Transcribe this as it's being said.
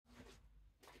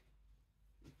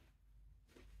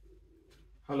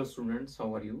Hello students,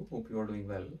 how are you? Hope you are doing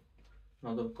well.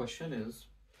 Now the question is,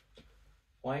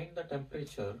 find the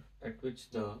temperature at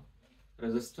which the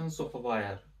resistance of a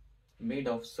wire made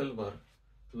of silver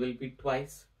will be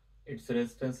twice its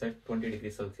resistance at 20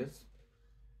 degrees Celsius.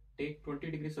 Take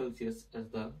 20 degrees Celsius as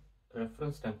the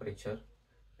reference temperature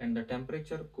and the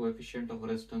temperature coefficient of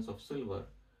resistance of silver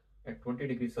at 20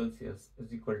 degrees Celsius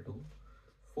is equal to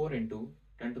 4 into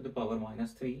 10 to the power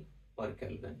minus 3 per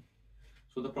Kelvin.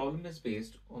 So the problem is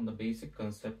based on the basic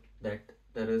concept that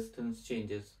the resistance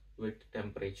changes with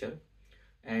temperature,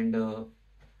 and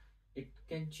it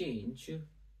can change.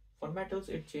 For metals,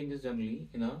 it changes generally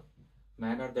in a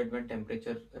manner that when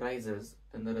temperature rises,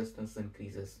 then the resistance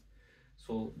increases.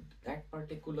 So that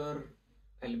particular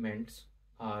elements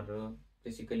are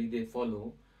basically they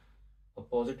follow a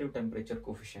positive temperature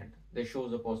coefficient. They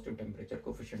shows a positive temperature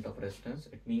coefficient of resistance.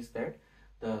 It means that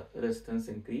the resistance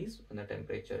increase when the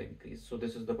temperature increase. So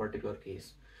this is the particular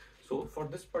case. So for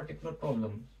this particular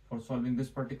problem, for solving this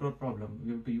particular problem,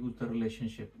 we have to use the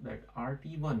relationship that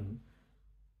RT1,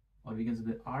 or we can say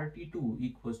that RT2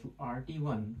 equals to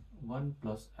RT1 1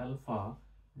 plus alpha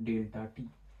delta T.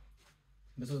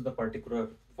 This is the particular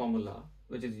formula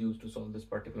which is used to solve this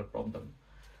particular problem.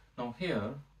 Now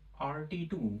here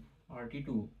RT2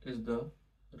 is the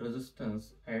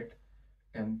resistance at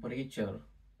temperature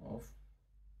of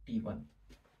T1,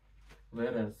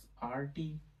 whereas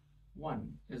RT1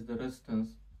 is the resistance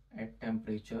at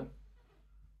temperature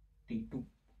T2.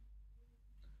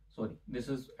 Sorry, this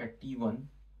is at T1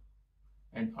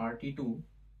 and RT2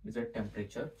 is at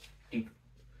temperature T2.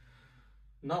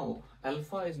 Now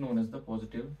alpha is known as the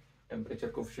positive temperature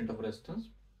coefficient of resistance.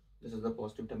 This is the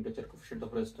positive temperature coefficient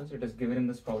of resistance. It is given in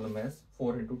this problem as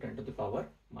 4 into 10 to the power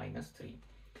minus 3.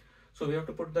 So we have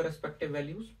to put the respective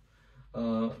values.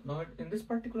 Now in this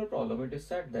particular problem, it is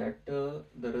said that the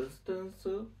resistance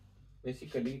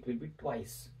basically it will be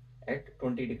twice at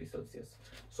 20 degrees Celsius.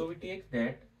 So we take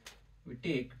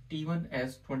T1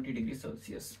 as 20 degrees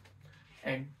Celsius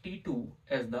and T2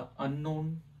 as the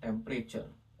unknown temperature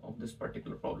of this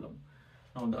particular problem.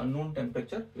 Now the unknown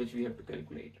temperature which we have to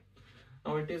calculate.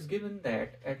 Now it is given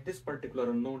that at this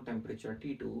particular unknown temperature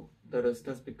T2, the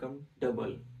resistance become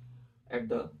double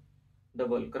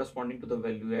corresponding to the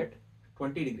value at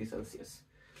 20 degrees Celsius.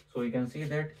 So we can say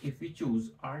that if we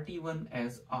choose RT1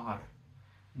 as R,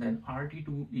 then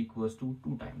RT2 equals to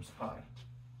 2 times R.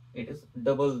 It is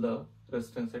double the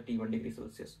resistance at T1 degree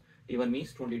Celsius. T1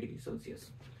 means 20 degrees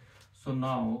Celsius. So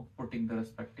now putting the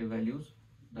respective values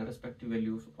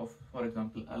of, for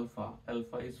example,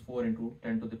 alpha is 4 into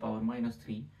 10 to the power minus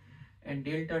 3, and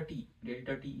delta T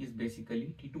is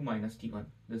basically T2 minus T1.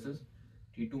 This is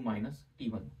T2 minus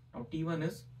T1. Now T1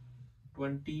 is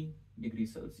 20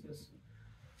 degrees Celsius.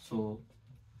 So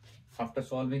after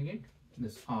solving it,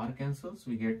 this R cancels.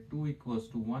 We get 2 equals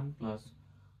to 1 plus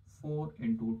 4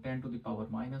 into 10 to the power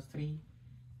minus 3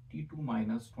 T2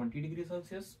 minus 20 degrees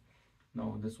Celsius.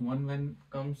 Now this 1 when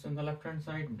comes in the left hand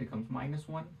side becomes minus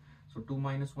 1. So 2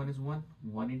 minus 1 is 1.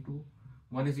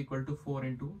 1 is equal to 4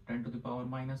 into 10 to the power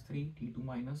minus 3 T2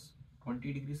 minus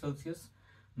 20 degrees Celsius.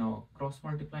 Now cross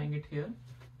multiplying it here,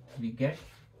 we get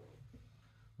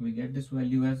this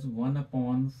value as 1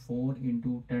 upon 4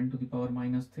 into 10 to the power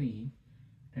minus 3.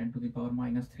 10 to the power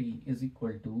minus 3 is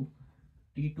equal to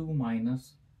T2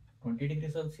 minus 20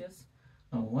 degrees Celsius.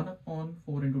 Now 1 upon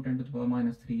 4 into 10 to the power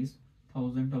minus 3 is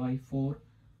 1000 by 4.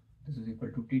 This is equal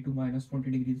to T2 minus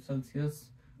 20 degrees Celsius.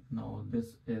 Now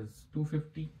this is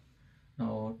 250.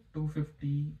 Now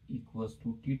 250 equals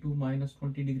to T2 minus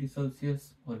 20 degrees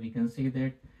Celsius, or we can say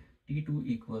that T2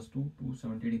 equals to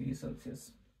 270 degrees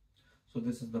Celsius. So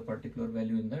this is the particular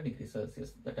value in the degree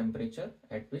Celsius, the temperature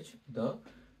at which the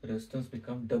resistance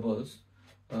become doubles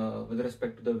with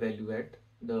respect to the value at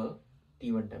the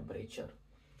T1 temperature.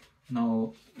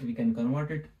 Now we can convert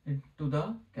it into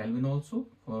the Kelvin also.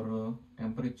 For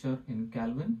temperature in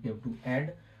Kelvin, we have to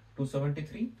add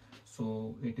 273.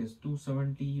 So it is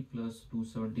 270 plus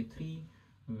 273,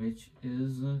 which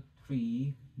is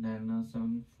 3, then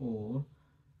 7, 4,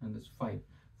 and this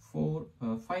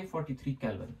 543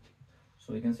 Kelvin.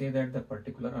 So we can say that the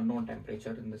particular unknown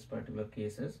temperature in this particular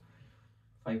case is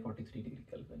 543 degree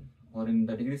Kelvin, or in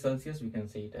the degree Celsius we can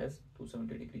say it as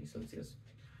 270 degrees Celsius.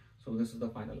 So this is the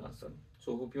final answer.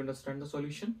 So hope you understand the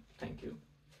solution. Thank you.